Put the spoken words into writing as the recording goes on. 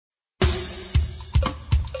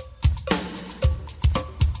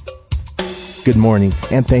Good morning,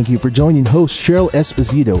 and thank you for joining host Cheryl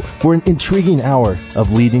Esposito for an intriguing hour of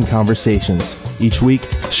leading conversations. Each week,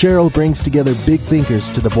 Cheryl brings together big thinkers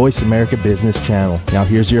to the Voice America Business Channel. Now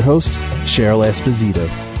here's your host, Cheryl Esposito.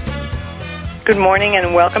 Good morning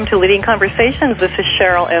and welcome to Leading Conversations. This is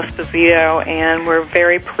Cheryl Esposito, and we're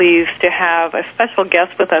very pleased to have a special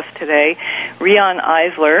guest with us today, Riane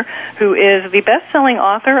Eisler, who is the best-selling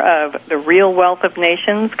author of The Real Wealth of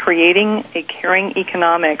Nations, Creating a Caring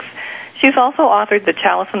Economics. She's also authored The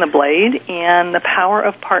Chalice and the Blade and The Power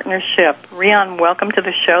of Partnership. Riane, welcome to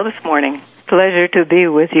the show this morning. Pleasure to be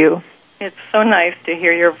with you. It's so nice to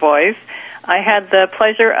hear your voice. I had the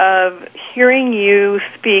pleasure of hearing you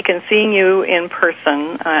speak and seeing you in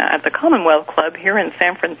person at the Commonwealth Club here in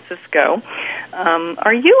San Francisco.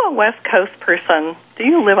 Are you a West Coast person? Do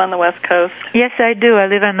you live on the West Coast? Yes, I do. I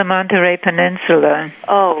live on the Monterey Peninsula.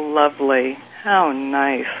 Oh, lovely. How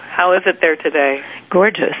nice. How is it there today?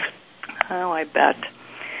 Gorgeous. Oh, I bet.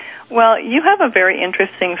 Well, you have a very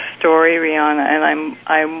interesting story, Riane, and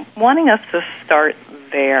I'm wanting us to start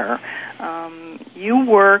there. You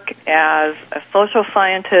work as a social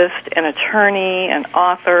scientist, an attorney, an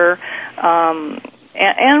author,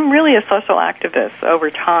 and really a social activist over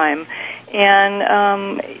time.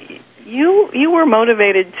 And you were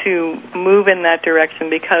motivated to move in that direction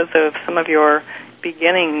because of some of your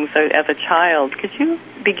beginnings as a child. Could you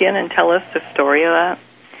begin and tell us the story of that?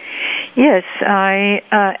 Yes, I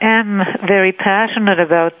am very passionate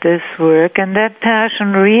about this work, and that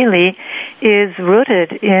passion really is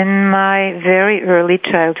rooted in my very early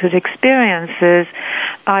childhood experiences.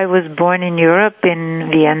 I was born in Europe,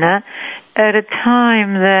 in Vienna, at a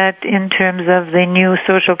time that, in terms of the new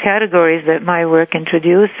social categories that my work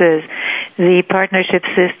introduces, the partnership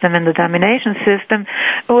system and the domination system,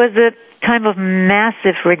 was a time of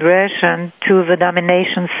massive regression to the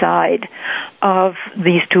domination side of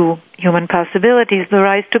these two human possibilities, the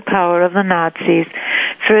rise to power of the Nazis,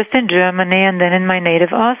 first in Germany and then in my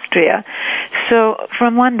native Austria. So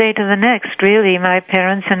from one day to the next, really, my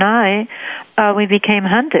parents and I, we became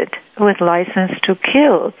hunted with license to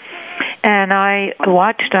kill. And I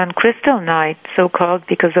watched on Crystal Night, so-called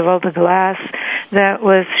because of all the glass that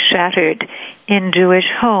was shattered in Jewish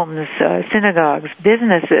homes, synagogues,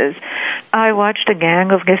 businesses. I watched a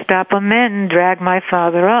gang of Gestapo men drag my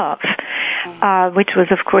father off, which was,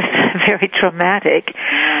 of course, very traumatic.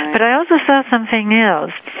 But I also saw something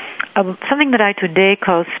else, something that I today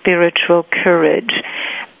call spiritual courage.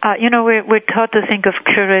 We're taught to think of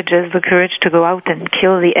courage as the courage to go out and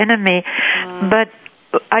kill the enemy, but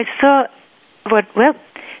I saw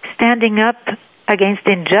standing up against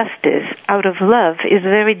injustice out of love is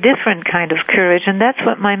a very different kind of courage, and that's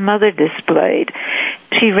what my mother displayed.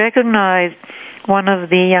 She recognized one of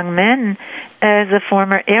the young men as a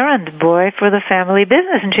former errand boy for the family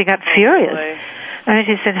business, and she got furious. And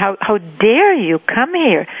she said, how dare you come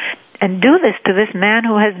here and do this to this man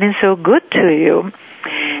who has been so good to you?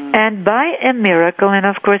 And by a miracle, and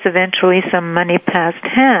of course eventually some money passed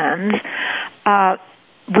hands,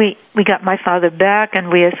 we got my father back and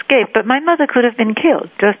we escaped, but my mother could have been killed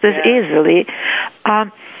just as easily.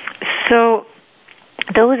 So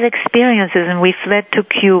those experiences, and we fled to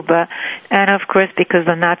Cuba, and of course because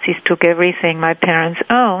the Nazis took everything my parents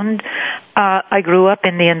owned, I grew up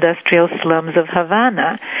in the industrial slums of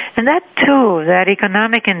Havana. And that too, that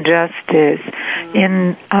economic injustice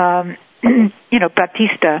in,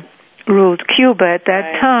 Batista ruled Cuba at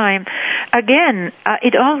that time. Again,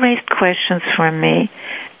 it all raised questions for me.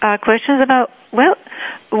 Questions about,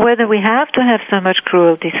 whether we have to have so much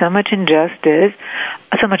cruelty, so much injustice,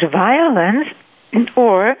 so much violence,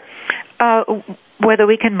 or whether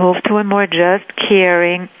we can move to a more just,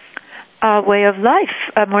 caring way of life,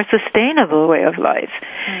 a more sustainable way of life.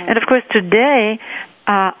 And of course, today,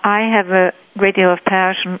 I have a great deal of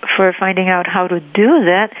passion for finding out how to do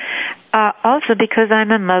that, also because I'm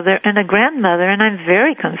a mother and a grandmother, and I'm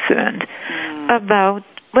very concerned about,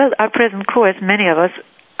 our present course, many of us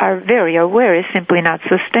are very aware, is simply not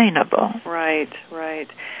sustainable. Right.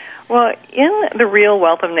 Well, in The Real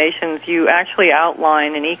Wealth of Nations, you actually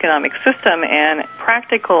outline an economic system and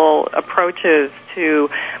practical approaches to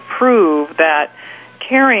prove that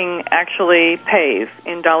caring actually pays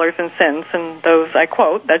in dollars and cents, and those, I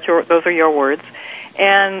quote, those are your words.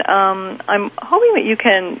 And I'm hoping that you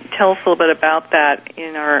can tell us a little bit about that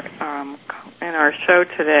in our show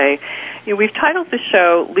today. We've titled the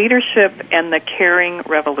show Leadership and the Caring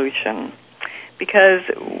Revolution, because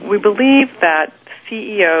we believe that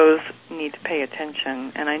CEOs need to pay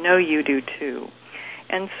attention, and I know you do too.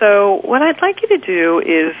 And so what I'd like you to do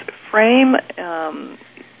is frame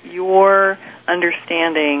your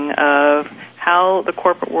understanding of how the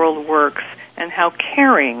corporate world works and how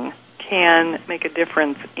caring can make a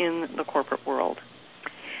difference in the corporate world?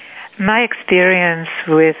 My experience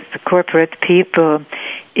with corporate people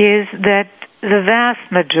is that the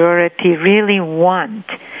vast majority really want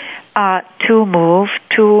to move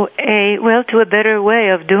to a better way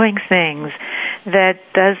of doing things that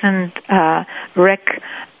doesn't wreck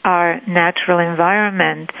our natural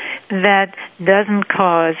environment, that doesn't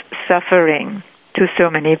cause suffering to so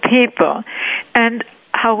many people. And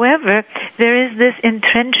however, there is this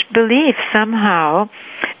entrenched belief somehow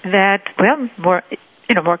that,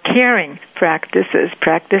 more caring practices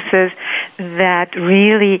that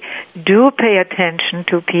really do pay attention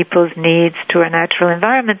to people's needs, to a natural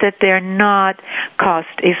environment, that they're not cost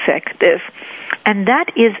effective. And that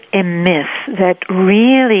is a myth that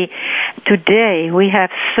really today we have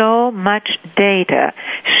so much data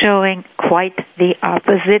showing quite the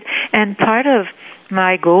opposite. And part of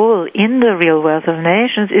my goal in the Real Wealth of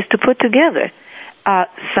Nations is to put together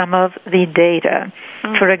some of the data.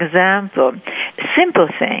 For example, simple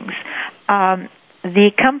things.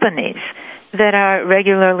 The companies that are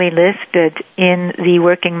regularly listed in the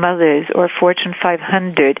Working Mothers or Fortune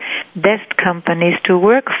 500 best companies to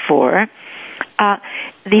work for,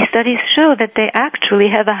 these studies show that they actually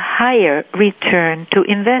have a higher return to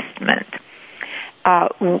investment.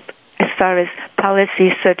 As far as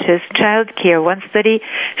policies such as child care, one study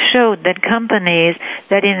showed that companies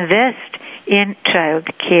that invest in child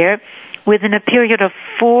care within a period of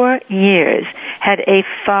 4 years had a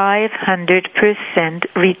 500%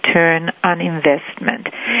 return on investment.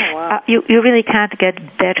 Oh, wow. You really can't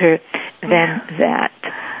get better than that.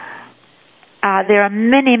 There are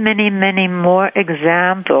many, many, many more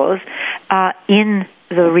examples in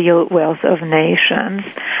the Real Wealth of Nations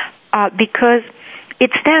because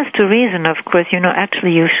it stands to reason, of course,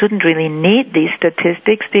 actually you shouldn't really need these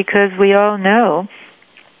statistics because we all know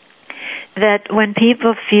that when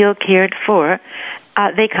people feel cared for,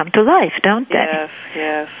 they come to life, don't they?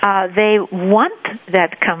 Yes. They want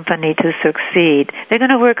that company to succeed. They're going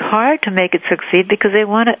to work hard to make it succeed because they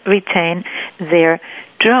want to retain their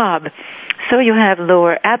job. So you have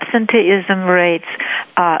lower absenteeism rates,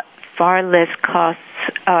 far less costs,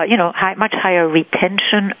 much higher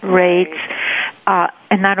retention rates.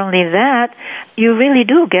 And not only that, you really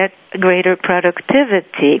do get greater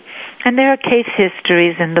productivity. And there are case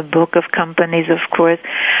histories in the book of companies, of course.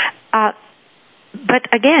 But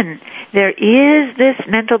again, there is this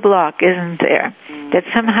mental block, isn't there? That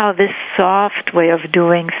somehow this soft way of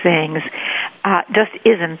doing things just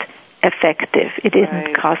isn't effective. It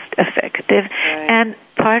isn't cost effective. Right. And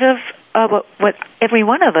part of what every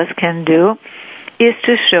one of us can do is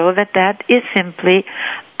to show that is simply,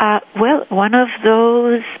 one of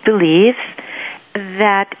those beliefs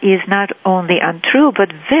that is not only untrue,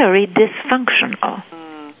 but very dysfunctional.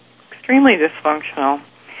 Extremely dysfunctional.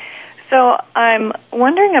 So I'm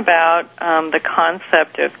wondering about the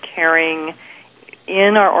concept of caring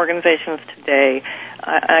in our organizations today.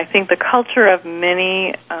 I think the culture of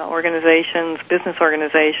many organizations, business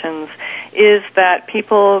organizations, is that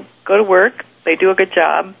people go to work, they do a good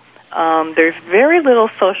job. There's very little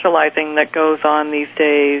socializing that goes on these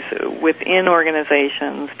days within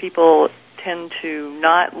organizations. People tend to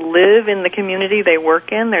not live in the community they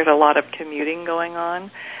work in. There's a lot of commuting going on.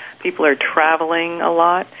 People are traveling a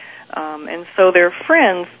lot. And so their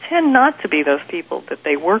friends tend not to be those people that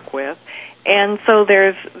they work with. And so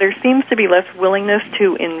there seems to be less willingness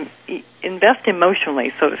to invest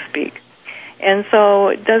emotionally, so to speak. And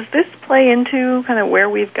so does this play into kind of where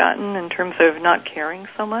we've gotten in terms of not caring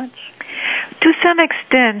so much? To some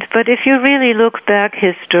extent, but if you really look back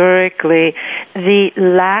historically, the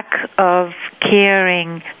lack of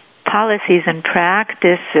caring policies and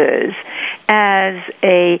practices as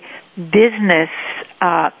a business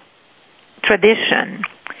tradition,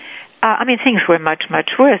 things were much, much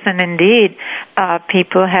worse, and indeed,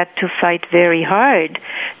 people had to fight very hard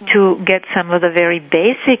to get some of the very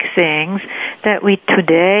basic things that we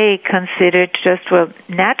today consider just,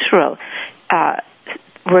 natural.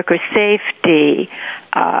 Worker safety,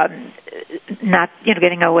 not,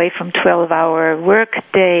 getting away from 12-hour work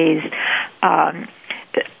days,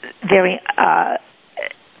 very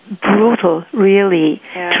brutal, really,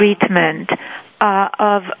 treatment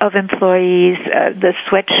of employees, the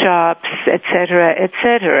sweatshops, et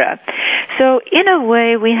cetera. So in a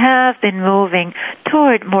way, we have been moving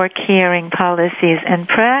toward more caring policies and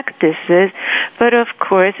practices, but of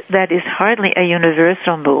course, that is hardly a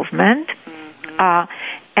universal movement.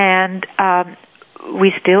 And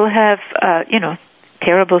we still have,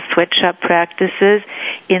 terrible sweatshop practices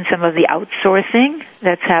in some of the outsourcing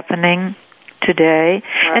that's happening today.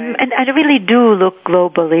 And I really do look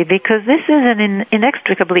globally because this is an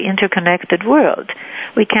inextricably interconnected world.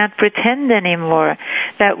 We can't pretend anymore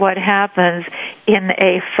that what happens in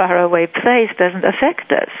a faraway place doesn't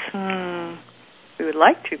affect us. We would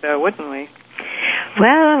like to, though, wouldn't we?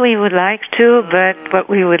 Well, we would like to, but what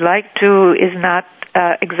we would like to is not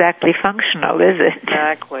exactly functional, is it?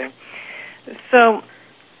 Exactly. So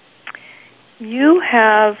you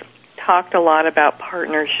have talked a lot about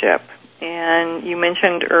partnership, and you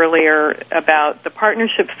mentioned earlier about the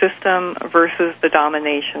partnership system versus the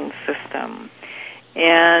domination system.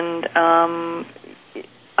 And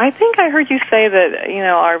I think I heard you say that,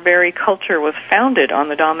 our very culture was founded on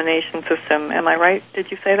the domination system. Am I right? Did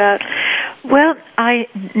you say that? Well,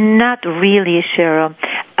 not really, Cheryl.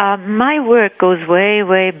 My work goes way,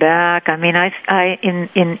 way back. I mean,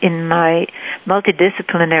 in my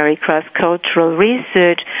multidisciplinary cross-cultural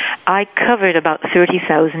research, I covered about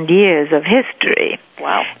 30,000 years of history.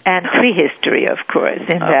 Wow. And prehistory, of course,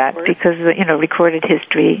 because, recorded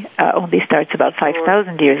history only starts about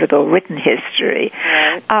 5,000 years ago, written history.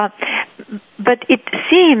 Right. But it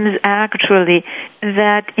seems, actually,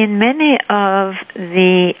 that in many of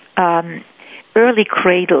the early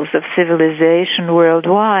cradles of civilization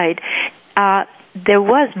worldwide, there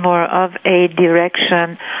was more of a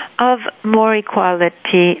direction of more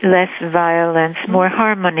equality, less violence, more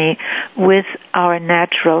harmony with our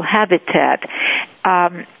natural habitat.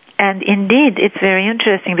 And indeed, it's very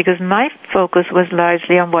interesting because my focus was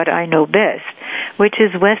largely on what I know best, which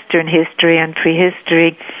is Western history and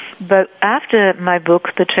prehistory. But after my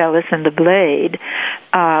book, The Chalice and the Blade,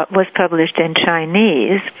 was published in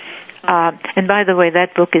Chinese, and by the way,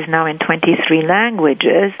 that book is now in 23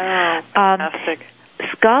 languages. Oh, fantastic.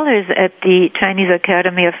 Scholars at the Chinese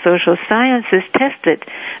Academy of Social Sciences tested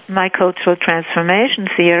my cultural transformation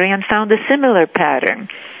theory and found a similar pattern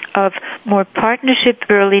of more partnership,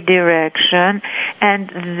 early direction, and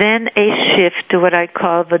then a shift to what I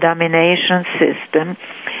call the domination system.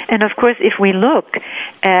 And of course, if we look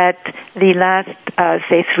at the last,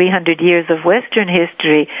 say, 300 years of Western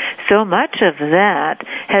history, so much of that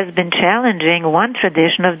has been challenging one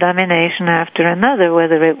tradition of domination after another,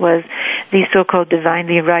 whether it was the so-called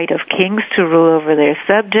divinely right of kings to rule over their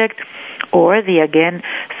subjects, or the, again,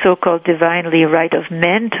 so-called divinely right of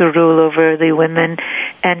men to rule over the women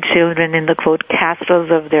and children in the, quote, castles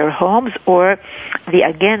of their homes, or the,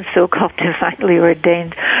 again, so-called divinely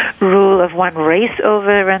ordained rule of one race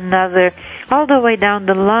over another, all the way down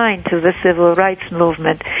the line to the civil rights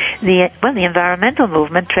movement. The environmental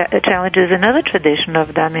movement challenges another tradition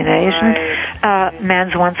of domination,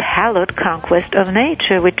 man's once hallowed conquest of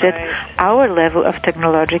nature, which at our level of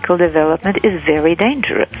technological development is very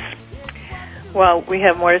dangerous. Well, we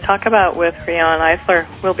have more to talk about with Riane Eisler.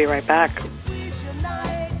 We'll be right back.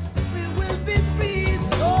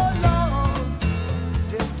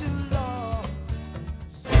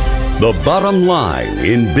 The bottom line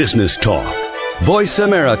in business talk. Voice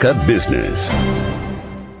America Business.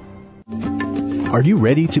 Are you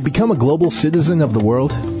ready to become a global citizen of the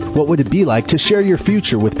world? What would it be like to share your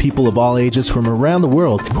future with people of all ages from around the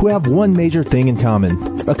world who have one major thing in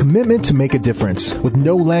common? A commitment to make a difference with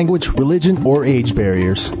no language, religion, or age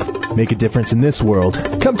barriers. Make a difference in this world.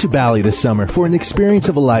 Come to Bali this summer for an experience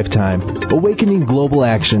of a lifetime. Awakening Global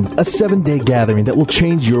Action, a 7-day gathering that will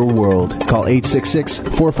change your world. Call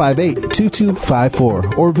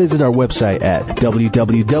 866-458-2254 or visit our website at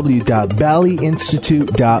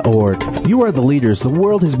www.baliinstitute.org. You are the leaders the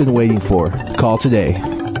world has been waiting for. Call today.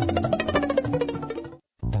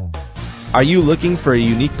 Are you looking for a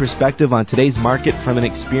unique perspective on today's market from an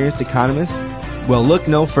experienced economist? Well, look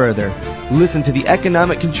no further. Listen to The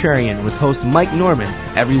Economic Contrarian with host Mike Norman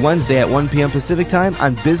every Wednesday at 1 p.m. Pacific Time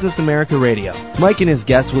on Business America Radio. Mike and his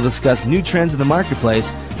guests will discuss new trends in the marketplace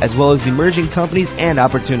as well as emerging companies and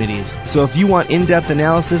opportunities. So if you want in-depth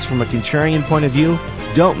analysis from a contrarian point of view,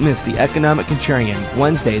 don't miss The Economic Contrarian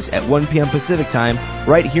Wednesdays at 1 p.m. Pacific Time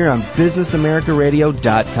right here on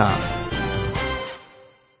BusinessAmericaRadio.com.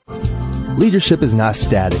 Leadership is not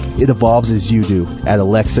static. It evolves as you do. At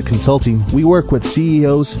Alexa Consulting, we work with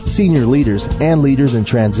CEOs, senior leaders, and leaders in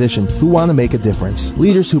transition who want to make a difference.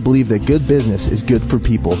 Leaders who believe that good business is good for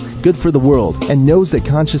people, good for the world, and knows that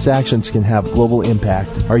conscious actions can have global impact.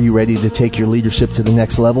 Are you ready to take your leadership to the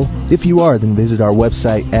next level? If you are, then visit our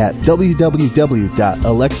website at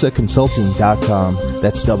www.alexaconsulting.com.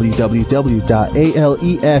 That's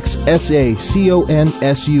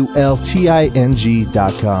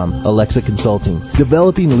www.alexaconsulting.com. Alexa Consulting,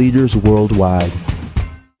 developing leaders worldwide.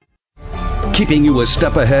 Keeping you a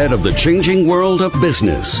step ahead of the changing world of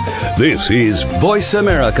business. This is Voice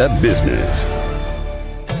America Business.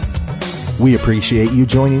 We appreciate you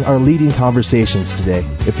joining our leading conversations today.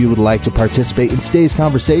 If you would like to participate in today's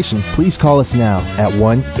conversation, please call us now at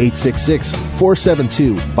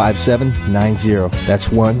 1-866-472-5790. That's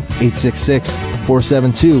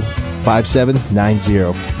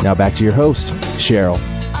 1-866-472-5790. Now back to your host, Cheryl.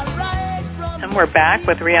 And we're back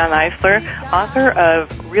with Riane Eisler, author of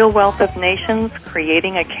Real Wealth of Nations,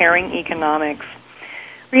 Creating a Caring Economics.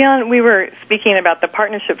 Riane, we were speaking about the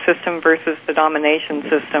partnership system versus the domination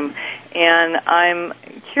system, and I'm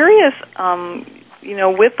curious,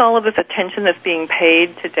 with all of this attention that's being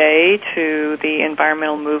paid today to the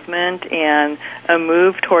environmental movement and a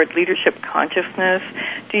move toward leadership consciousness,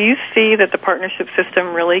 do you see that the partnership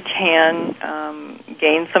system really can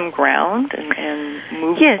gain some ground and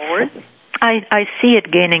move forward? I see it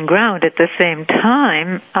gaining ground. At the same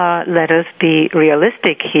time, let us be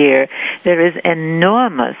realistic here. There is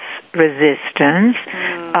enormous resistance.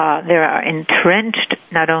 There are entrenched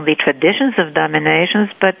not only traditions of dominations,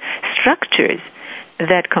 but structures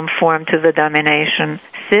that conform to the domination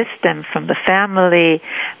system, from the family,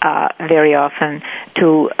 very often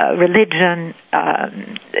to religion,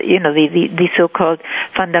 the so-called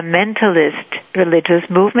fundamentalist religious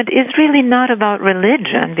movement is really not about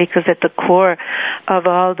religion, because at the core of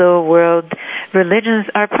all the world religions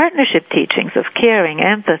are partnership teachings of caring,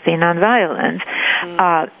 empathy, nonviolence.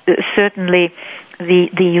 Certainly the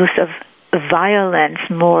use of violence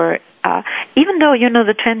more, even though,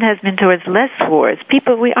 the trend has been towards less wars.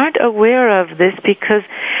 We aren't aware of this because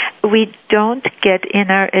we don't get in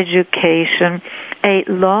our education a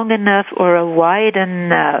long enough or a wide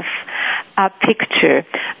enough picture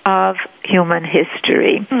of human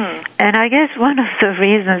history. And I guess one of the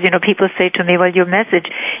reasons, people say to me, well, your message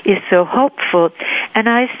is so hopeful. And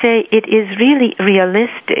I say it is really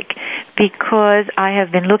realistic, because I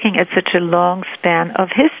have been looking at such a long span of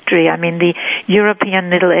history. I mean, the European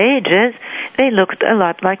Middle Ages, they looked a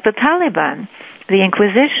lot like the Taliban. The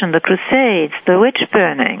Inquisition, the Crusades, the witch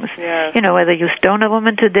burnings. Yes. Whether you stone a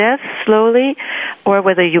woman to death slowly or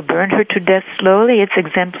whether you burn her to death slowly, it's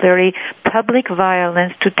exemplary public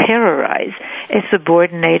violence to terrorize a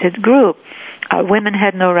subordinated group. Women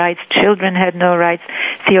had no rights, children had no rights.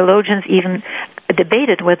 Theologians even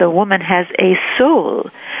debated whether a woman has a soul.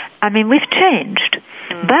 I mean, we've changed,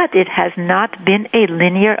 but it has not been a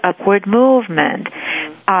linear upward movement.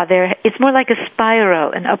 It's more like a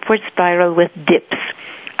spiral, an upward spiral with dips.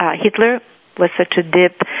 Hitler was such a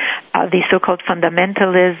dip. The so-called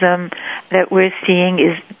fundamentalism that we're seeing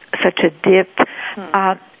is such a dip.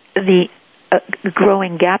 The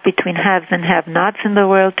growing gap between haves and have-nots in the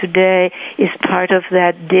world today is part of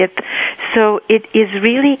that dip. So it is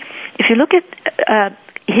really, if you look at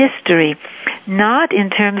history, not in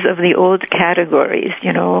terms of the old categories,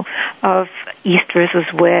 of East versus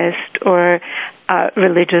West, or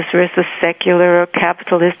religious versus secular, or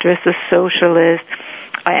capitalist versus socialist,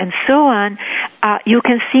 and so on, you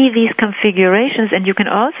can see these configurations, and you can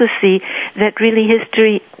also see that really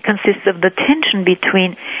history consists of the tension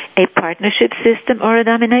between a partnership system or a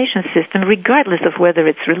domination system, regardless of whether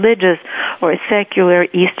it's religious or secular,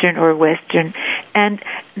 Eastern or Western. And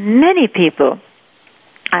many people,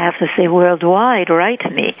 I have to say worldwide, write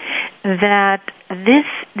me that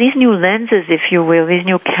these new lenses, if you will, these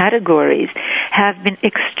new categories, have been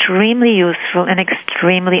extremely useful and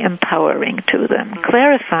extremely empowering to them,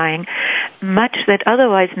 clarifying much that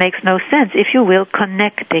otherwise makes no sense, if you will,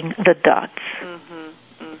 connecting the dots.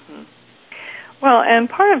 Well, and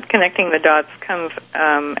part of connecting the dots comes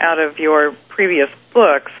out of your previous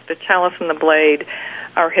books, The Chalice and the Blade,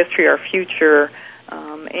 Our History, Our Future,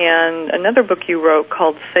 and another book you wrote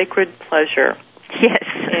called Sacred Pleasure. Yes.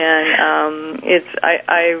 And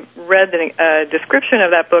I read the description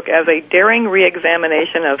of that book as a daring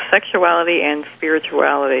re-examination of sexuality and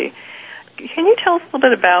spirituality. Can you tell us a little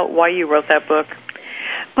bit about why you wrote that book?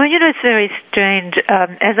 Well, it's very strange.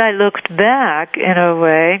 As I looked back, in a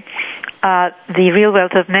way, The Real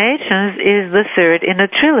Wealth of Nations is the third in a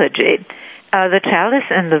trilogy. The Chalice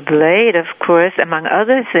and the Blade, of course, among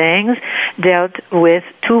other things, dealt with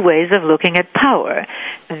two ways of looking at power.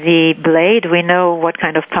 The blade, we know what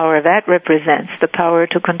kind of power that represents, the power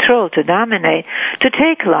to control, to dominate, to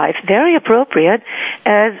take life, very appropriate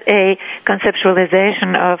as a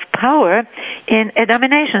conceptualization of power in a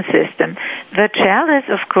domination system. The Chalice,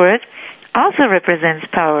 of course, also represents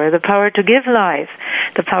power, the power to give life,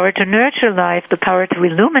 the power to nurture life, the power to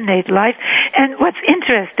illuminate life. And what's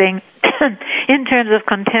interesting, in terms of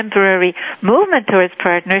contemporary movement towards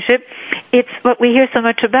partnership, it's what we hear so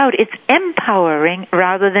much about. It's empowering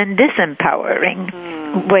rather than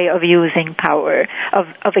disempowering way of using power, of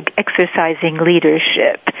exercising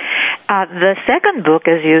leadership. The second book,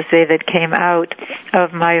 as you say, that came out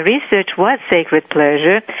of my research was Sacred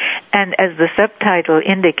Pleasure, and as the subtitle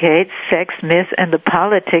indicates, Sex, Myth, and the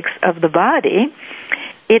Politics of the Body.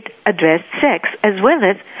 It addressed sex as well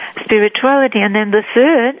as spirituality. And then the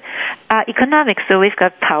third, economics. So we've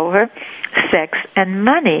got power, sex, and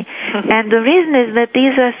money. And the reason is that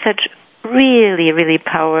these are such really, really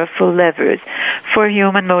powerful levers for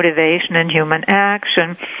human motivation and human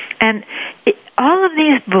action. And all of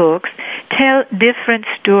these books tell different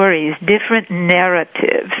stories, different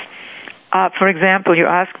narratives. For example, you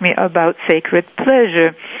asked me about Sacred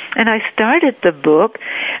Pleasure, and I started the book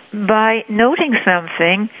by noting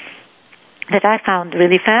something that I found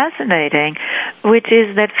really fascinating, which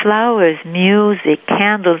is that flowers, music,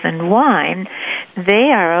 candles, and wine,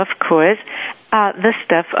 they are, of course, the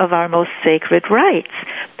stuff of our most sacred rites.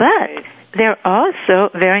 But they're also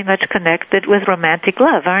very much connected with romantic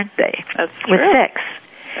love, aren't they? That's true. With sex.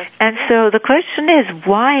 And so the question is,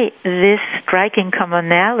 why this striking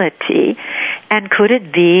commonality, and could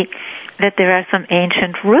it be that there are some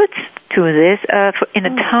ancient roots to this in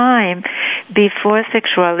a time before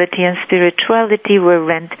sexuality and spirituality were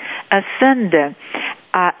rent asunder,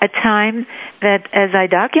 a time that, as I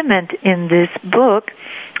document in this book,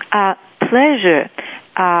 pleasure,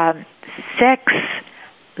 sex,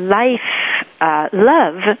 life,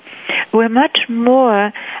 love were much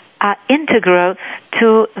more integral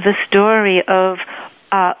to the story of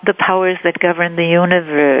the powers that govern the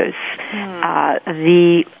universe.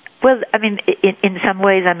 In some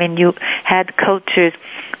ways, you had cultures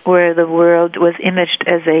where the world was imaged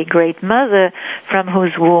as a great mother from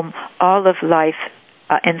whose womb all of life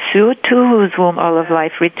ensued, to whose womb all of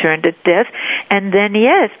life returned at death. And then,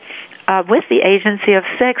 yes, with the agency of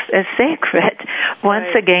sex as sacred,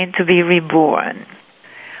 once again to be reborn.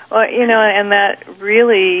 Well, and that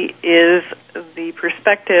really is the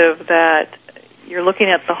perspective that you're looking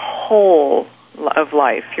at the whole of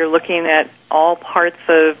life. You're looking at all parts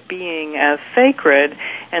of being as sacred,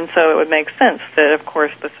 and so it would make sense that, of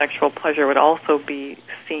course, the sexual pleasure would also be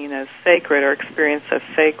seen as sacred or experienced as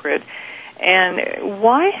sacred. And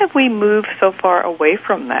why have we moved so far away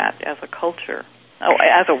from that as a culture?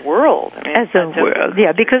 As a world. As a world,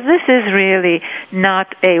 yeah, because this is really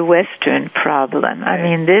not a Western problem.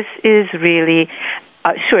 Right. This is really,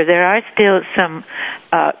 sure, there are still some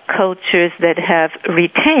cultures that have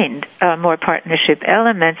retained more partnership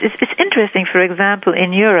elements. It's interesting, for example,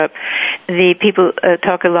 in Europe, the people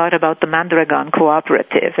talk a lot about the Mondragon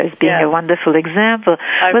Cooperative as being a wonderful example.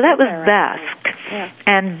 Well, that was Basque. Yeah.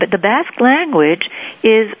 And the Basque language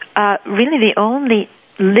is really the only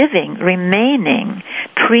living, remaining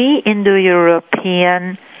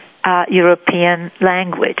pre-Indo-European European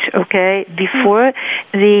language, okay? Before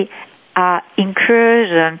the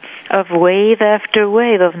incursion of wave after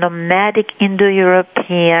wave of nomadic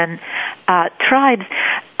Indo-European tribes.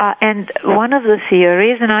 And one of the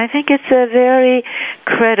theories, and I think it's a very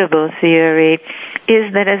credible theory,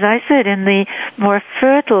 is that, as I said, in the more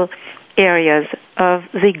fertile areas of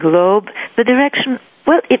the globe, the direction,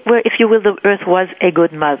 if you will, the earth was a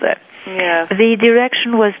good mother. Yes. The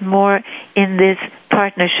direction was more in this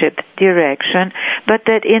partnership direction, but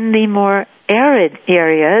that in the more arid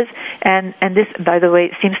areas, and this, by the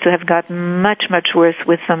way, seems to have gotten much, much worse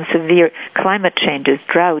with some severe climate changes,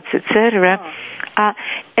 droughts, etc.,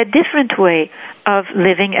 a different way of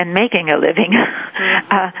living and making a living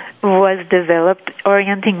was developed,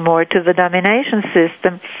 orienting more to the domination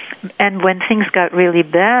system. And when things got really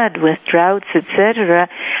bad with droughts, etc.,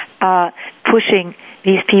 pushing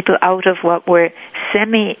these people out of what were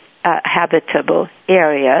semi-habitable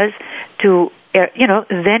areas to,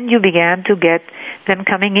 then you began to get them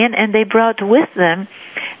coming in, and they brought with them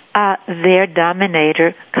their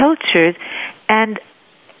dominator cultures. And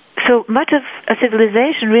so much of a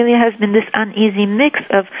civilization really has been this uneasy mix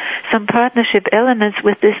of some partnership elements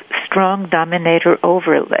with this strong dominator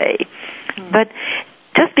overlay. But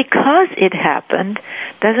just because it happened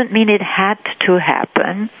doesn't mean it had to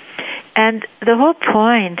happen. And the whole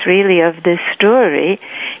point, really, of this story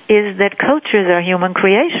is that cultures are human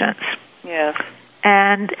creations. Yes.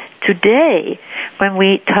 And today, when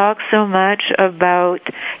we talk so much about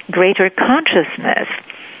greater consciousness,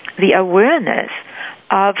 the awareness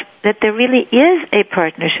of that there really is a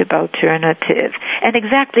partnership alternative, and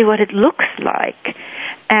exactly what it looks like,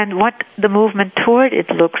 and what the movement toward it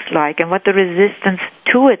looks like, and what the resistance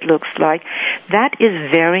to it looks like, that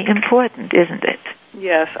is very important, isn't it?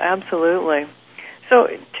 Yes, absolutely. So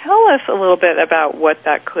tell us a little bit about what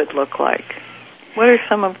that could look like. What are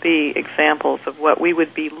some of the examples of what we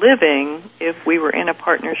would be living if we were in a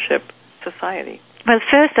partnership society? Well,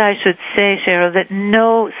 first I should say, Cheryl, that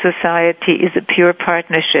no society is a pure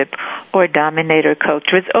partnership or dominator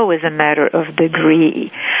culture. It's always a matter of degree.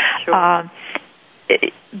 Sure.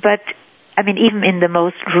 But, I mean, even in the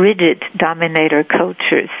most rigid dominator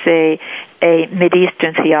cultures, say a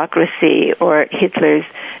Mideastern theocracy or Hitler's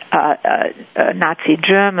Nazi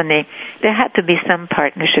Germany, there had to be some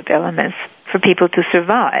partnership elements for people to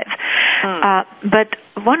survive. But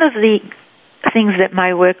one of the things that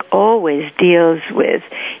my work always deals with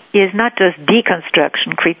is not just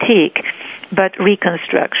deconstruction, critique, but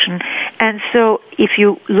reconstruction. And so if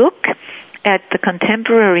you look at the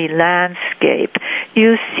contemporary landscape,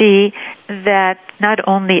 you see that not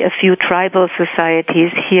only a few tribal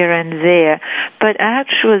societies here and there, but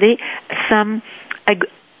actually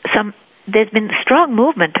there's been strong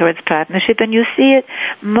movement towards partnership, and you see it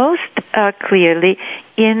most clearly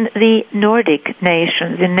in the Nordic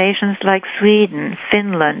nations, in nations like Sweden,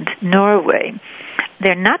 Finland, Norway.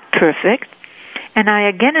 They're not perfect, and I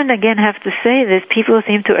again and again have to say this, people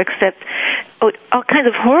seem to accept all kinds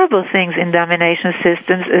of horrible things in domination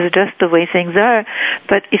systems as just the way things are,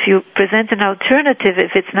 but if you present an alternative,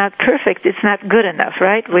 if it's not perfect, it's not good enough,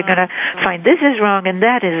 right? We're going to find this is wrong and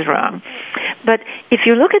that is wrong. But if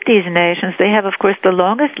you look at these nations, they have, of course, the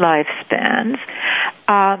longest lifespans.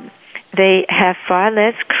 They have far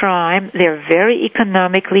less crime. They're very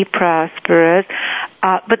economically prosperous.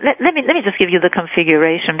 But let me just give you the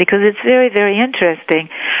configuration, because it's very, very interesting.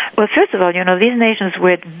 Well, first of all, these nations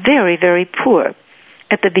were very, very poor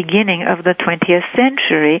at the beginning of the 20th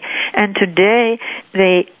century, and today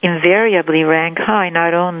they invariably rank high,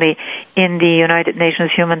 not only in the United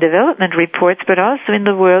Nations Human Development Reports, but also in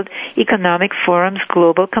the World Economic Forum's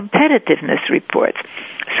Global Competitiveness Reports.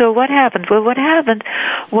 So what happened? Well, what happened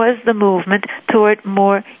was the movement toward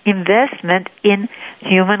more investment in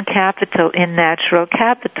human capital, in natural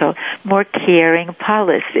capital, more caring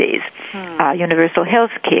policies, universal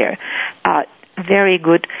health care, very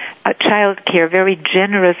good child care, very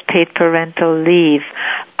generous paid parental leave,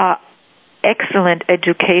 excellent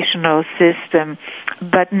educational system,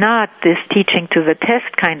 but not this teaching to the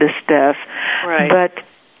test kind of stuff, right, but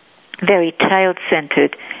very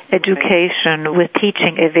child-centered education with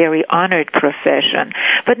teaching a very honored profession.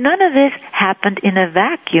 But none of this happened in a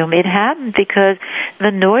vacuum. It happened because the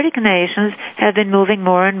Nordic nations have been moving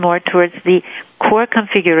more and more towards the core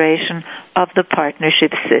configuration of the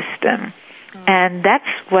partnership system. And that's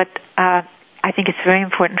what I think it's very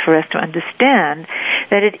important for us to understand,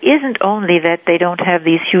 that it isn't only that they don't have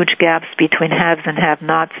these huge gaps between haves and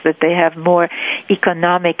have-nots, that they have more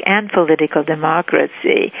economic and political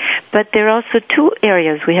democracy, but there are also two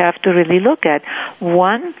areas we have to really look at.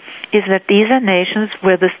 One is that these are nations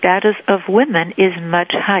where the status of women is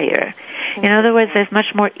much higher. In other words, there's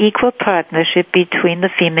much more equal partnership between the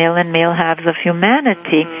female and male halves of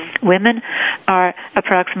humanity. Women are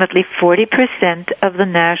approximately 40% of the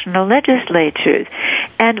national legislatures.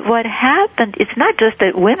 And what happened, it's not just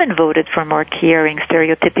that women voted for more caring,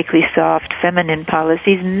 stereotypically soft, feminine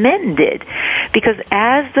policies. Men did. Because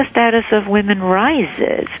as the status of women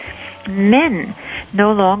rises, men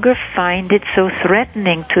no longer find it so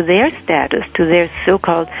threatening to their status, to their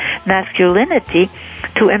so-called masculinity,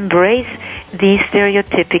 to embrace these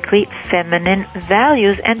stereotypically feminine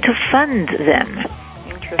values and to fund them.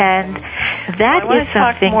 And that is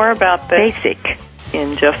something talk more about this basic.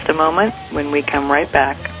 In just a moment when we come right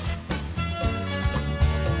back.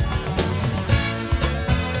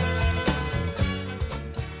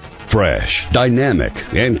 Fresh, dynamic,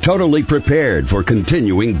 and totally prepared for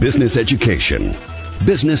continuing business education.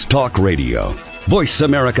 Business Talk Radio. Voice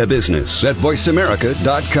America Business at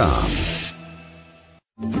voiceamerica.com.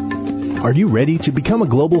 Are you ready to become a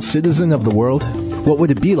global citizen of the world? What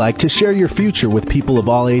would it be like to share your future with people of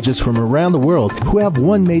all ages from around the world who have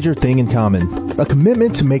one major thing in common? A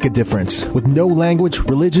commitment to make a difference with no language,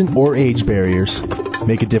 religion, or age barriers.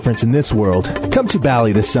 Make a difference in this world. Come to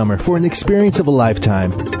Bali this summer for an experience of a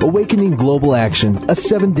lifetime. Awakening Global Action, a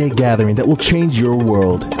 7-day gathering that will change your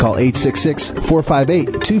world. Call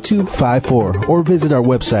 866-458-2254 or visit our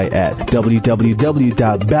website at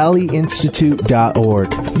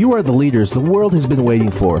www.baliinstitute.org. You are the leaders the world has been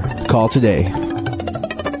waiting for. Call today.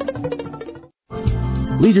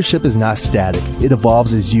 Leadership is not static. It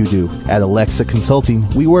evolves as you do. At Alexa Consulting,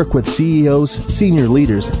 we work with CEOs, senior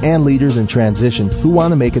leaders, and leaders in transition who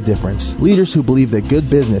want to make a difference. Leaders who believe that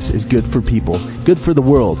good business is good for people, good for the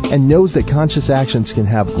world, and knows that conscious actions can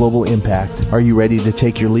have global impact. Are you ready to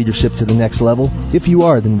take your leadership to the next level? If you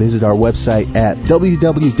are, then visit our website at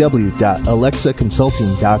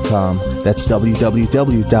www.alexaconsulting.com. That's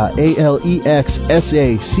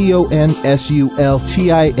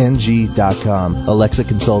www.alexsaconsulting.com. Alexa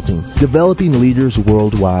Consulting, developing leaders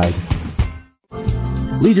worldwide.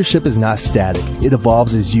 Leadership is not static. It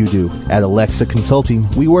evolves as you do. At Alexa Consulting,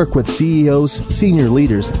 we work with CEOs, senior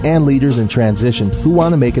leaders, and leaders in transition who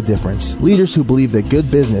want to make a difference. Leaders who believe that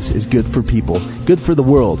good business is good for people, good for the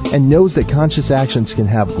world, and knows that conscious actions can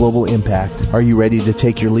have global impact. Are you ready to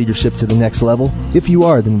take your leadership to the next level? If you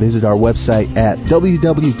are, then visit our website at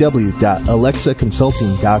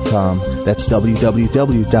www.alexaconsulting.com. That's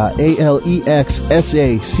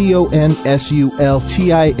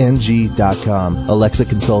www.alexsaconsulting.com. Alexa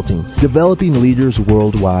Consulting, developing leaders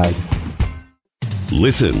worldwide.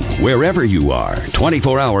 Listen wherever you are.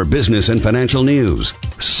 24-hour business and financial news.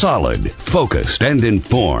 Solid, focused, and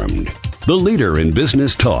informed. The leader in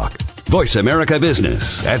business talk. Voice America Business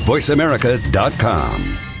at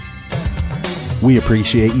voiceamerica.com. We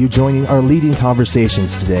appreciate you joining our leading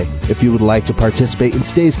conversations today. If you would like to participate in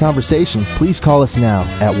today's conversation, please call us now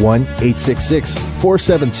at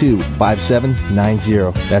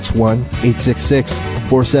 1-866-472-5790. That's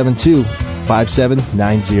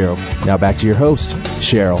 1-866-472-5790. Now back to your host,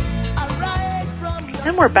 Cheryl.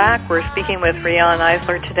 And we're back. We're speaking with Riane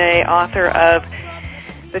Eisler today, author of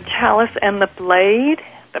The Chalice and the Blade,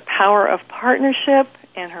 The Power of Partnership,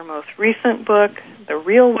 and her most recent book, The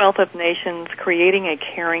Real Wealth of Nations, Creating a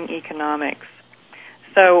Caring Economics.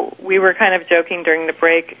 So we were kind of joking during the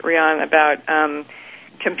break, Riane, about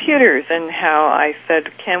computers and how I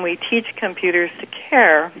said, can we teach computers to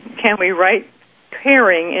care? Can we write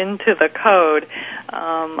caring into the code?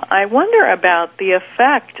 I wonder about the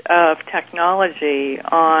effect of technology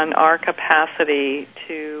on our capacity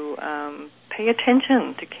to pay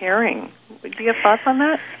attention to caring. Do you have thoughts on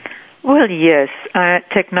that? Well, yes.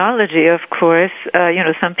 Technology, of course,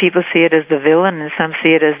 some people see it as the villain and some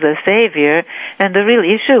see it as the savior. And the real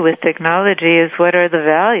issue with technology is what are the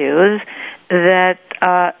values that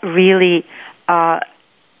really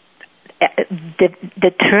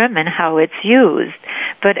determine how it's used.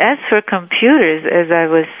 But as for computers, as I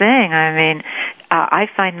was saying, I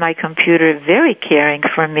find my computer very caring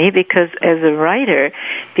for me because as a writer,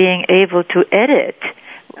 being able to edit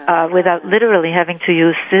without literally having to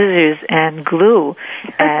use scissors and glue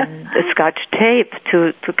and Scotch tape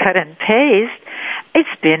to cut and paste, it's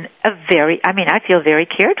been I feel very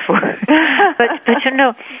cared for. but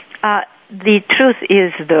the truth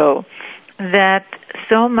is, though, that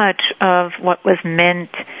so much of what was meant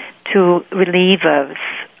to relieve us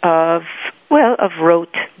of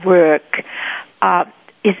rote work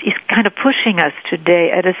is kind of pushing us today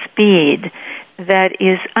at a speed that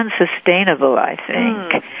is unsustainable, I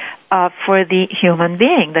think, for the human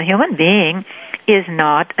being. The human being is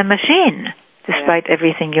not a machine, despite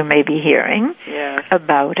everything you may be hearing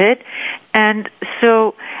about it. And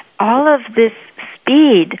so all of this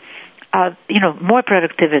speed of, more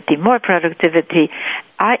productivity,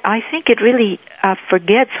 I think it really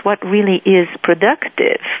forgets what really is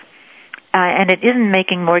productive. And it isn't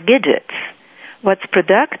making more gadgets. What's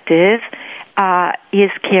productive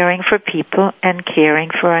is caring for people and caring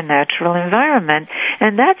for our natural environment.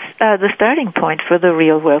 And that's the starting point for the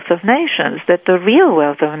real wealth of nations, that the real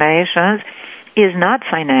wealth of nations is not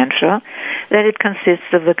financial, that it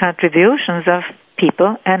consists of the contributions of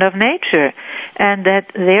people and of nature, and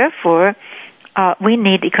that therefore we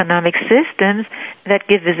need economic systems that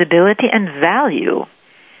give visibility and value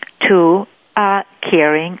to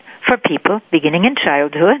caring for people, beginning in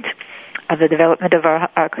childhood, of the development of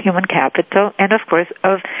our human capital, and of course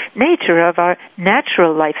of nature, of our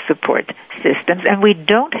natural life support systems, and we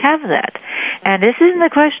don't have that. And this isn't a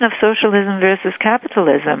question of socialism versus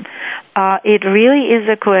capitalism. It really is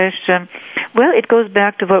a question, it goes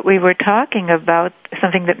back to what we were talking about,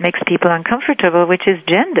 something that makes people uncomfortable, which is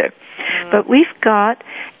gender. But we've got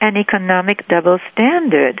an economic double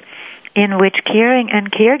standard in which caring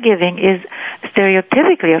and caregiving is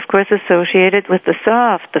stereotypically, of course, associated with the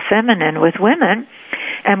soft, the feminine, with women.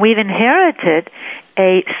 And we've inherited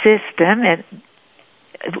a system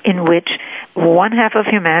in which one half of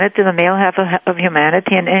humanity, the male half of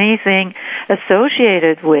humanity, and anything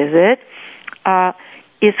associated with it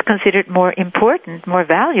is considered more important, more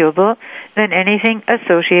valuable than anything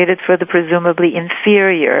associated for the presumably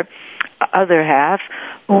inferior other half,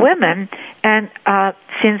 women. And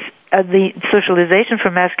since the socialization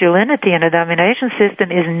for masculinity in a domination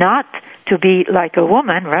system is not to be like a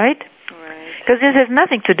woman, right? Because this has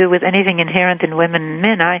nothing to do with anything inherent in women and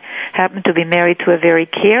men. I happen to be married to a very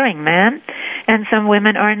caring man, and some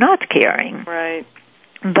women are not caring. Right.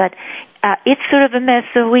 But it's sort of a mess.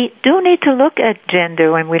 So we do need to look at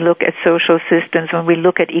gender when we look at social systems, when we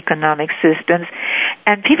look at economic systems.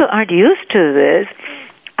 And people aren't used to this.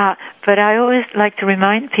 But I always like to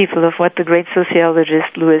remind people of what the great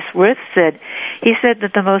sociologist Lewis Wirth said. He said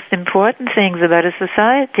that the most important things about a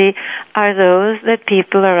society are those that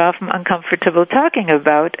people are often uncomfortable talking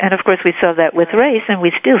about. And, of course, we saw that with race, and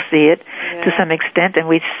we still see it to some extent, and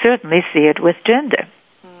we certainly see it with gender.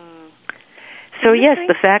 So, yes,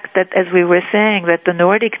 the fact that, as we were saying, that the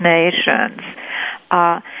Nordic nations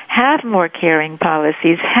have more caring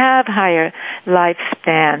policies, have higher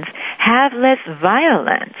lifespans, have less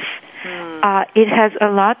violence, it has a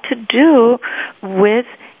lot to do with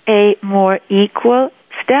a more equal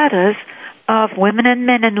status of women and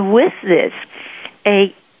men, and with this,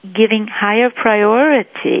 a giving higher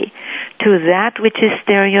priority to that which is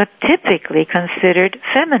stereotypically considered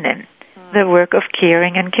feminine. The work of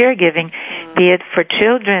caring and caregiving, be it for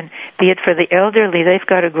children, be it for the elderly. They've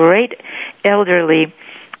got a great elderly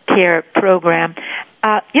care program.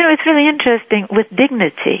 It's really interesting with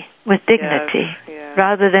dignity, yes.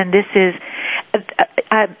 rather than this is...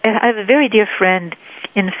 I have a very dear friend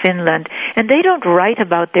in Finland, and they don't write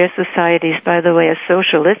about their societies, by the way, as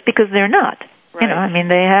socialist, because they're not. Right.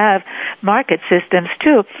 They have market systems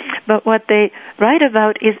too, but what they write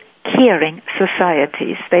about is caring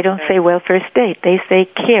societies. They don't say welfare state. They say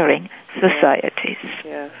caring societies.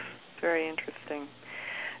 Yes, very interesting.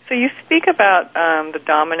 So you speak about the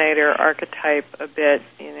dominator archetype a bit,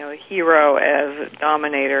 hero as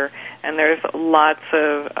dominator, and there's lots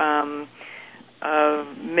of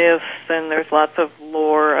myths and there's lots of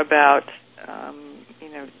lore about,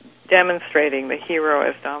 demonstrating the hero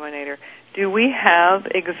as dominator. Do we have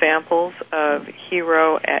examples of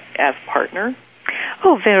hero as partner?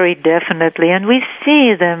 Oh, very definitely. And we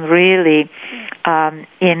see them really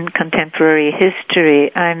in contemporary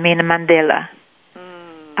history. Mandela,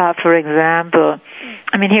 for example.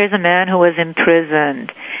 Here's a man who was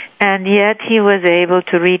imprisoned, and yet he was able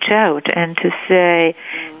to reach out and to say,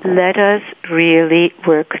 let us really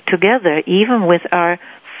work together, even with our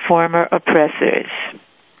former oppressors.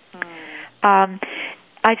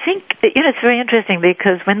 I think, it's very interesting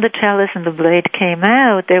because when the Chalice and the Blade came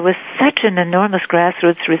out, there was such an enormous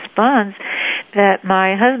grassroots response that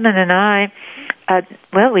my husband and I,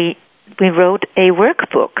 we wrote a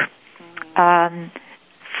workbook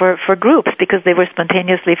for groups because they were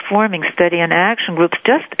spontaneously forming study and action groups,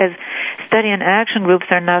 just as study and action groups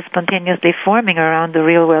are now spontaneously forming around the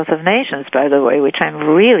real wealth of nations, by the way, which I'm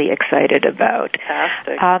really excited about.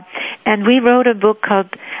 Fantastic. And we wrote a book called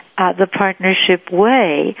The Partnership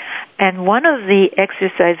Way, and one of the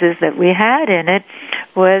exercises that we had in it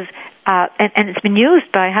was, and it's been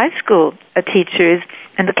used by high school teachers,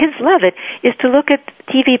 and the kids love it, is to look at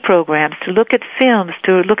TV programs, to look at films,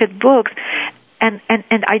 to look at books, and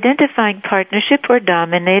identifying partnership or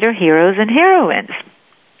dominator heroes and heroines.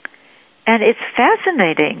 And it's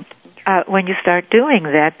fascinating when you start doing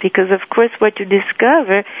that, because, of course, what you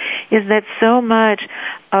discover is that so much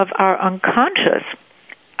of our unconscious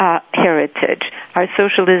heritage, our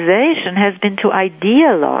socialization, has been to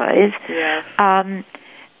idealize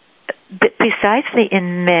precisely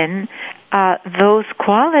in men those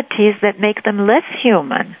qualities that make them less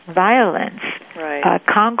human: violence,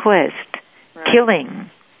 conquest, killing,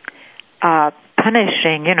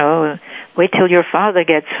 punishing, wait till your father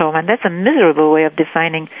gets home. And that's a miserable way of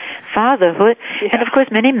defining fatherhood. Yeah. And, of course,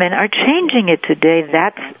 many men are changing it today.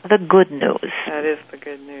 That's the good news. That is the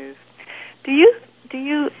good news. Do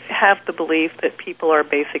you have the belief that people are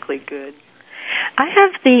basically good? I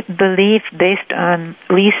have the belief, based on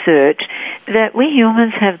research, that we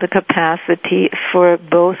humans have the capacity for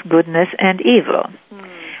both goodness and evil.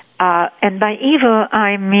 And by evil,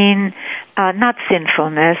 I mean not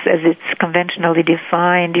sinfulness as it's conventionally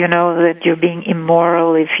defined, that you're being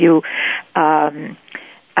immoral if you,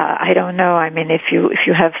 if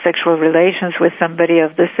you have sexual relations with somebody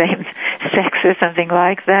of the same sex or something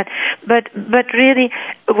like that. But really,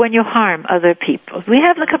 when you harm other people, we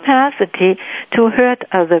have the capacity to hurt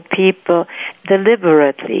other people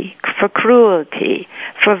deliberately, for cruelty,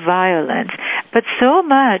 for violence. But so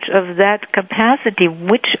much of that capacity,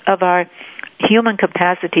 which of our human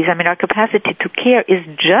capacities, our capacity to care is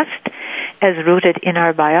just as rooted in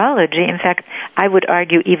our biology. In fact, I would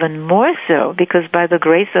argue even more so, because by the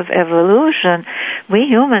grace of evolution, we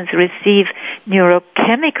humans receive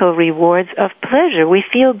neurochemical rewards of pleasure. We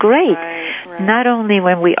feel great, not only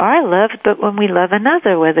when we are loved, but when we love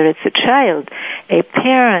another, whether it's a child, a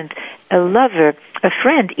parent, a lover, a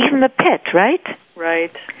friend, even a pet, right?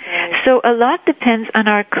 Right. So a lot depends on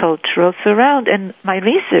our cultural surround. And my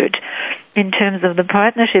research in terms of the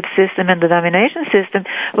partnership system and the domination system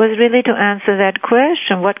was really to answer that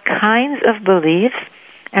question. What kinds of beliefs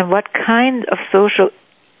and what kind of social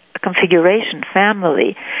configuration,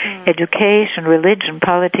 family, education, religion,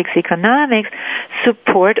 politics, economics,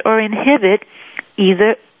 support or inhibit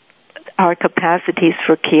either our capacities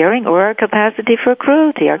for caring or our capacity for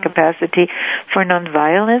cruelty, our capacity for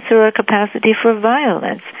nonviolence or our capacity for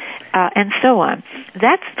violence, and so on.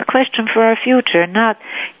 That's the question for our future, not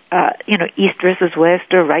East versus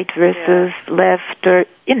West or right versus left, or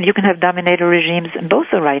you can have dominator regimes and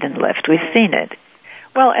both are right and left. We've seen it.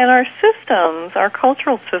 Well, and our systems, our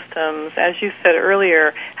cultural systems, as you said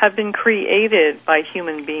earlier, have been created by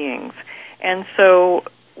human beings. And so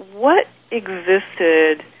what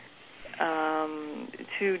existed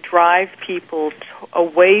to drive people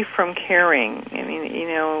away from caring? I mean,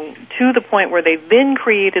 to the point where they then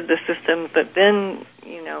created the systems that then,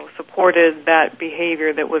 supported that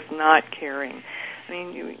behavior that was not caring. I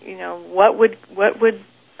mean,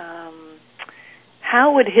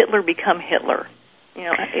 how would Hitler become Hitler?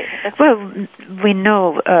 Well, we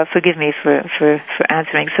know, forgive me for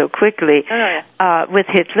answering so quickly, with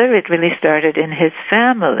Hitler it really started in his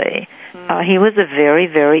family. He was a very,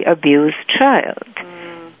 very abused child.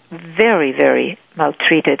 Very, very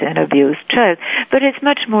maltreated and abused child. But it's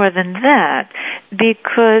much more than that,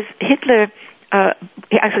 because Hitler,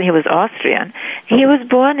 actually he was Austrian, he was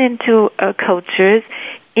born into cultures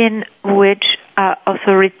in which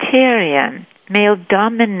authoritarian,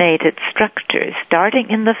 male-dominated structures, starting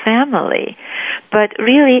in the family, but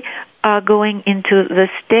really going into the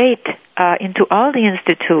state, into all the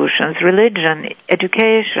institutions, religion,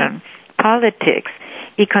 education, politics,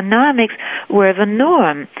 economics, were the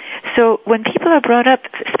norm. So when people are brought up,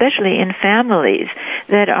 especially in families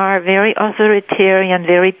that are very authoritarian,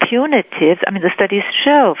 very punitive, I mean, the studies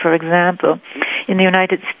show, for example, in the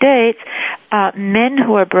United States, men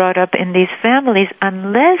who are brought up in these families,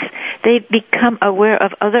 unless they become aware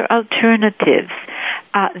of other alternatives,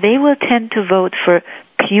 they will tend to vote for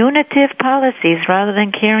punitive policies rather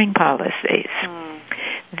than caring policies.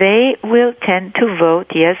 They will tend to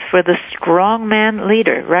vote, yes, for the strongman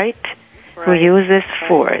leader, right? Who uses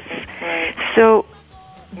force. Right. So,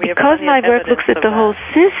 because my work looks at the whole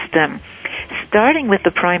system, starting with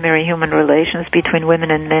the primary human relations between women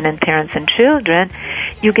and men and parents and children,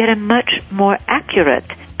 you get a much more accurate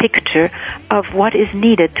picture of what is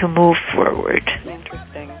needed to move forward.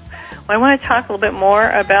 Interesting. Well, I want to talk a little bit more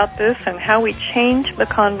about this and how we change the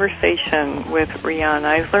conversation with Riane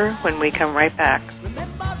Eisler when we come right back.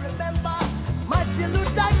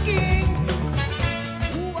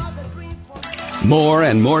 More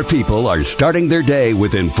and more people are starting their day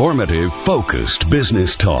with informative, focused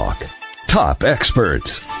business talk. Top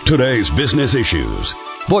experts. Today's business issues.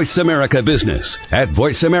 Voice America Business at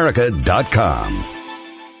voiceamerica.com.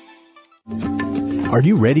 Are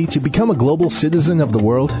you ready to become a global citizen of the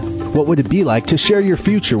world? What would it be like to share your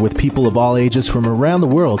future with people of all ages from around the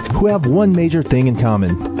world who have one major thing in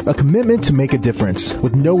common? A commitment to make a difference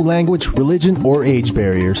with no language, religion, or age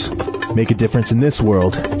barriers. Make a difference in this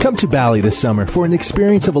world. Come to Bali this summer for an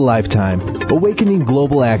experience of a lifetime. Awakening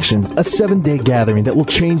Global Action, a 7-day gathering that will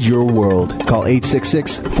change your world. Call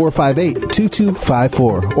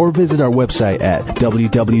 866-458-2254 or visit our website at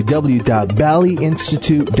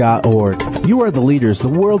www.baliinstitute.org. You are the leaders the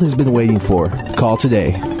world has been waiting for. Call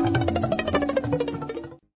today.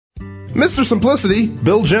 Mr. Simplicity,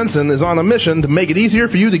 Bill Jensen, is on a mission to make it easier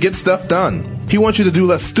for you to get stuff done. He wants you to do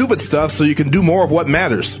less stupid stuff so you can do more of what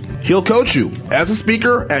matters. He'll coach you as a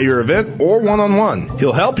speaker, at your event, or one-on-one.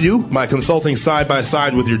 He'll help you by consulting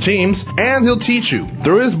side-by-side with your teams, and he'll teach you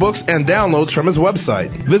through his books and downloads from his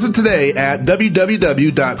website. Visit today at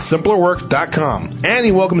www.simplerwork.com, and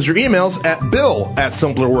he welcomes your emails at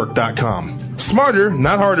bill@simplerwork.com. Smarter,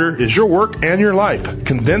 not harder, is your work and your life,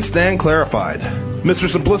 condensed and clarified. Mr.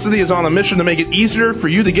 Simplicity is on a mission to make it easier for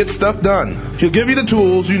you to get stuff done. He'll give you the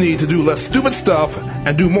tools you need to do less stupid stuff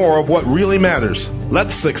and do more of what really matters.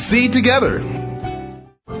 Let's succeed together.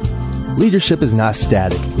 Leadership is not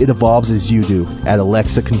static. It evolves as you do. At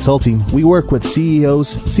Alexa Consulting, we work with CEOs,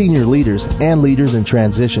 senior leaders, and leaders in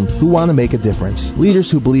transition who want to make a difference.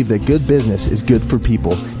 Leaders who believe that good business is good for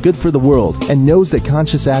people, good for the world, and knows that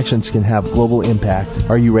conscious actions can have global impact.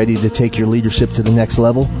 Are you ready to take your leadership to the next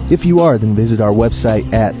level? If you are, then visit our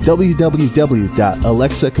website at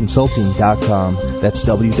www.alexaconsulting.com. That's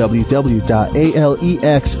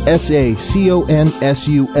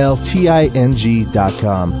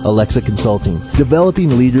www.alexaconsulting.com. Alexa Consulting,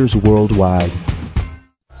 developing leaders worldwide.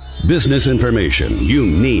 Business information you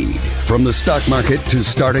need. From the stock market to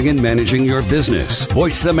starting and managing your business.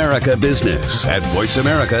 Voice America Business at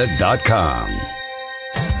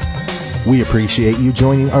voiceamerica.com. We appreciate you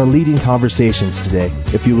joining our leading conversations today.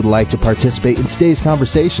 If you would like to participate in today's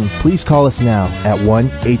conversation, please call us now at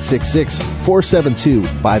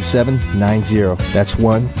 1-866-472-5790. That's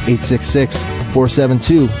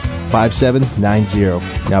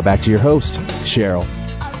 1-866-472-5790. Now back to your host, Cheryl.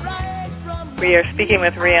 We are speaking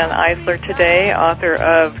with Riane Eisler today, author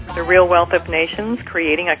of The Real Wealth of Nations,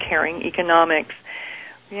 Creating a Caring Economics.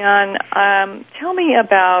 Riane, tell me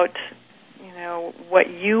about what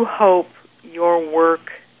you hope your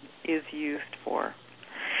work is used for.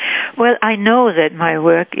 Well, I know that my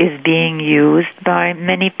work is being used by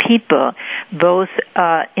many people, both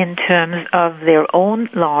in terms of their own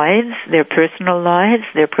lives, their personal lives,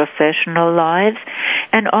 their professional lives,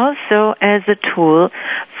 and also as a tool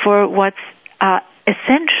for what's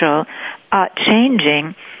essential,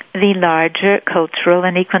 changing the larger cultural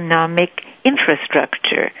and economic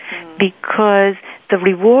infrastructure, because the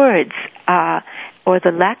rewards or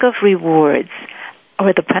the lack of rewards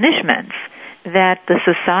or the punishments that the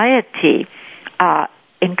society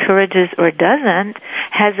encourages or doesn't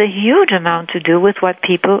has a huge amount to do with what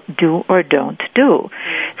people do or don't do.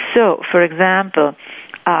 So, for example,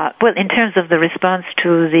 in terms of the response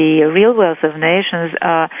to the Real Wealth of Nations,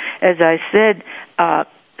 as I said,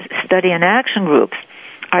 study and action groups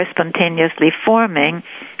are spontaneously forming,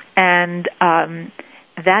 and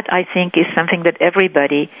that, I think, is something that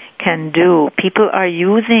everybody can do. People are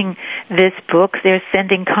using this book. They're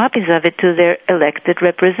sending copies of it to their elected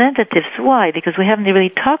representatives. Why? Because we haven't really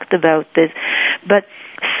talked about this. But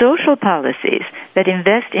social policies that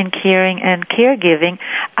invest in caring and caregiving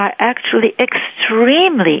are actually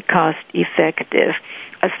extremely cost-effective.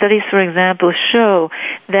 Studies, for example, show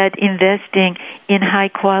that investing in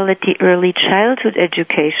high-quality early childhood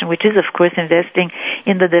education, which is, of course, investing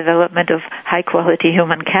in the development of high-quality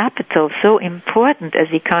human capital, so important,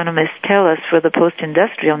 as economists tell us, for the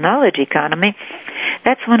post-industrial knowledge economy,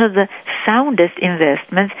 that's one of the soundest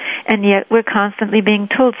investments, and yet we're constantly being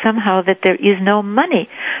told somehow that there is no money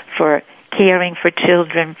for caring for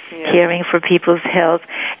children, caring for people's health.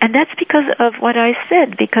 And that's because of what I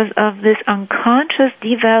said, because of this unconscious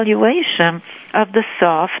devaluation of the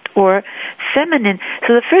soft or feminine.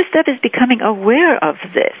 So the first step is becoming aware of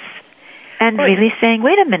this and really saying,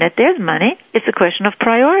 wait a minute, there's money. It's a question of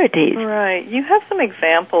priorities. Right. You have some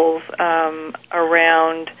examples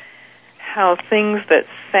around how things that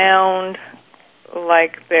sound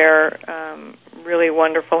like they're really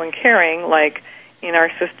wonderful and caring, like in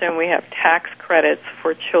our system we have tax credits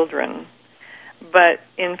for children. But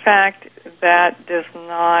in fact, that does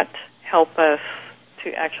not help us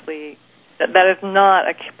to actually, that is not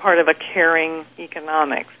a part of a caring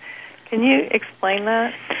economics. Can you explain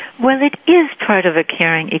that? Well, it is part of a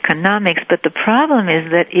caring economics, but the problem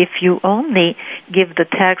is that if you only give the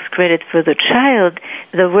tax credit for the child,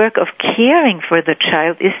 the work of caring for the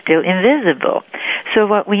child is still invisible. So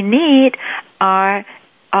what we need are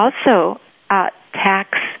also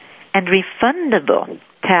tax and refundable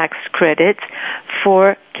tax credits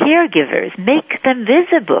for caregivers. Make them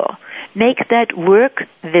visible. Make that work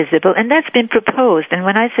visible. And that's been proposed. And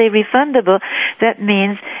when I say refundable, that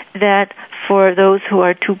means that for those who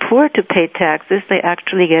are too poor to pay taxes, they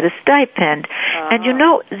actually get a stipend. And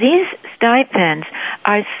these stipends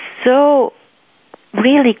are so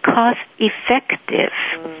really cost effective.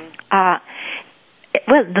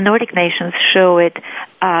 The Nordic nations show it.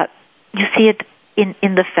 You see it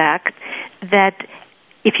in the fact that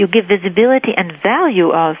if you give visibility and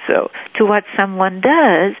value also to what someone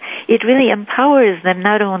does, it really empowers them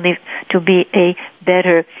not only to be a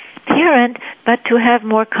better parent, but to have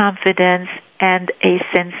more confidence and a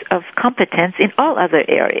sense of competence in all other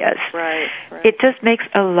areas. Right. It just makes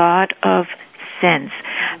a lot of sense.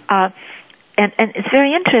 And it's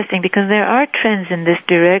very interesting because there are trends in this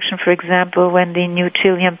direction. For example, when the new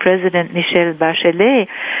Chilean president, Michelle Bachelet,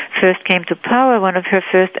 first came to power, one of her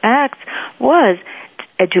first acts was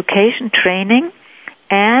education, training,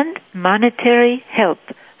 and monetary help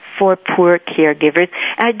for poor caregivers.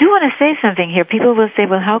 I do want to say something here. People will say,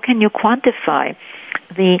 well, how can you quantify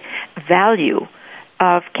the value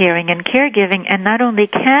of caring and caregiving? And not only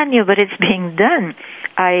can you, but it's being done.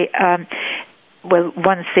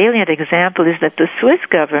 One salient example is that the Swiss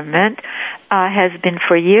government has been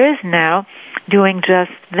for years now doing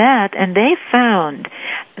just that, and they found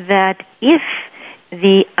that if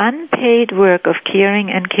the unpaid work of caring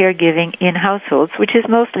and caregiving in households, which is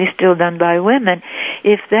mostly still done by women,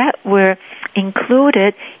 if that were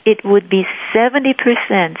included, it would be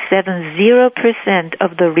 70%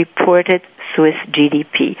 of the reported Swiss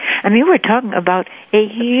GDP. I mean, we're talking about a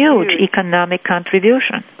huge economic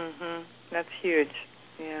contribution. Mm-hmm. That's huge,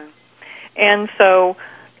 yeah. And so,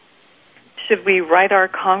 should we write our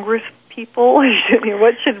Congress people?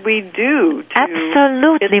 What should we do to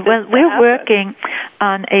Absolutely. Well, we're working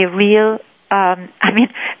on a real,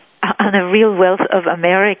 on a Real Wealth of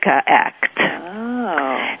America Act.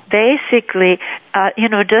 Oh. Basically,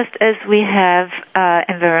 just as we have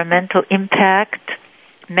environmental impact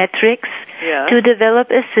metrics, to develop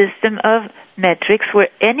a system of metrics where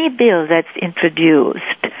any bill that's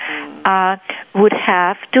introduced would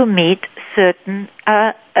have to meet certain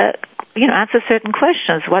answer certain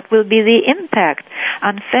questions. What will be the impact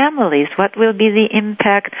on families? What will be the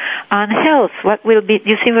impact on health? What will be,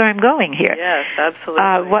 you see where I'm going here? Yes,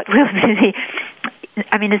 absolutely. What will be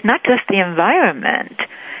it's not just the environment.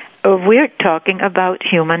 We're talking about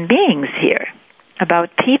human beings here, about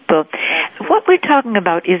people. Absolutely. What we're talking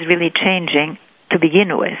about is really changing, to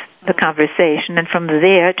begin with, the conversation, and from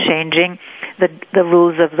there changing the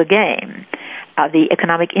rules of the game. The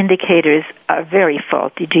economic indicators are very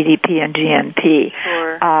faulty, GDP and GNP.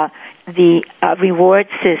 Sure. The reward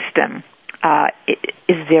system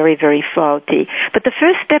is very, very faulty. But the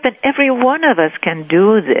first step, and every one of us can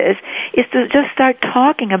do this, is to just start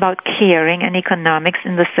talking about caring and economics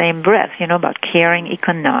in the same breath, about caring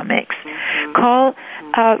economics. Mm-hmm. Call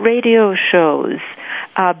radio shows,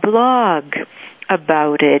 blog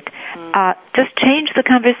about it. Just change the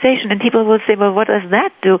conversation, and people will say, well, what does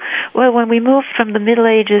that do? Well, when we moved from the Middle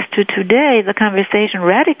Ages to today, the conversation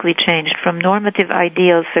radically changed from normative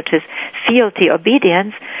ideals such as fealty,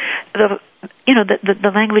 obedience. The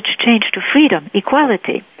language changed to freedom,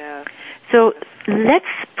 equality. Yeah. So let's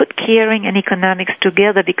put caring and economics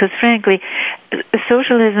together, because frankly,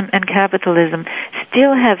 socialism and capitalism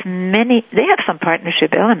still have they have some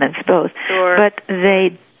partnership elements, both, sure. but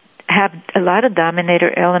they have a lot of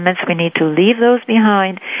dominator elements. We need to leave those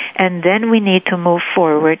behind, and then we need to move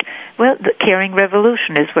forward. Well, the caring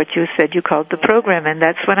revolution is what you said you called the program, and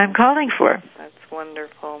that's what I'm calling for. That's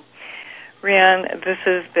wonderful. Riane, this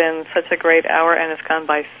has been such a great hour, and it's gone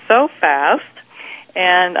by so fast,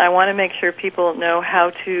 and I want to make sure people know how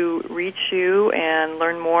to reach you and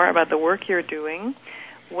learn more about the work you're doing.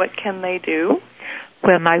 What can they do?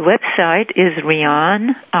 Well, my website is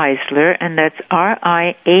Riane Eisler, and that's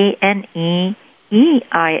RIANEEISLER,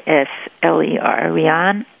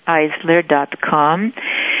 RianeEisler.com.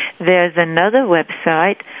 There's another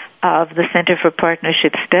website of the Center for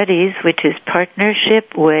Partnership Studies, which is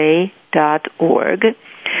partnershipway.org.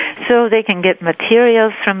 So they can get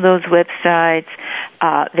materials from those websites.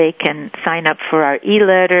 They can sign up for our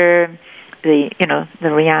e-letter, the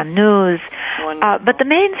Riane News. But the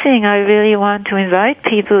main thing I really want to invite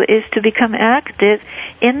people is to become active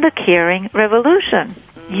in the caring revolution.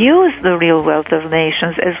 Use the Real Wealth of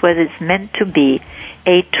Nations as what it's meant to be,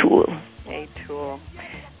 a tool. A tool.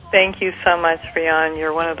 Thank you so much, Riane.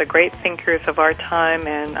 You're one of the great thinkers of our time,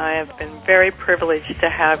 and I have been very privileged to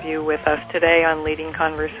have you with us today on Leading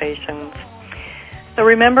Conversations. So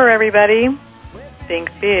remember, everybody,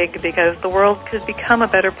 think big, because the world could become a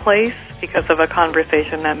better place because of a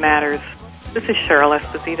conversation that matters. This is Cheryl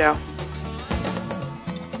Esposito.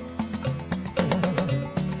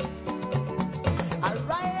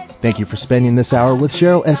 Thank you for spending this hour with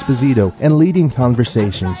Cheryl Esposito and Leading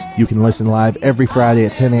Conversations. You can listen live every Friday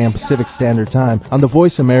at 10 a.m. Pacific Standard Time on the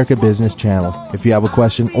Voice America Business Channel. If you have a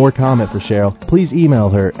question or comment for Cheryl, please email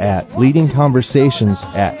her at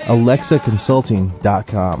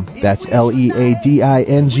leadingconversations@alexaconsulting.com. That's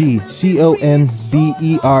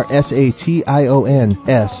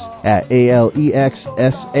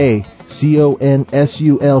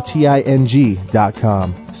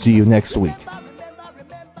See you next week.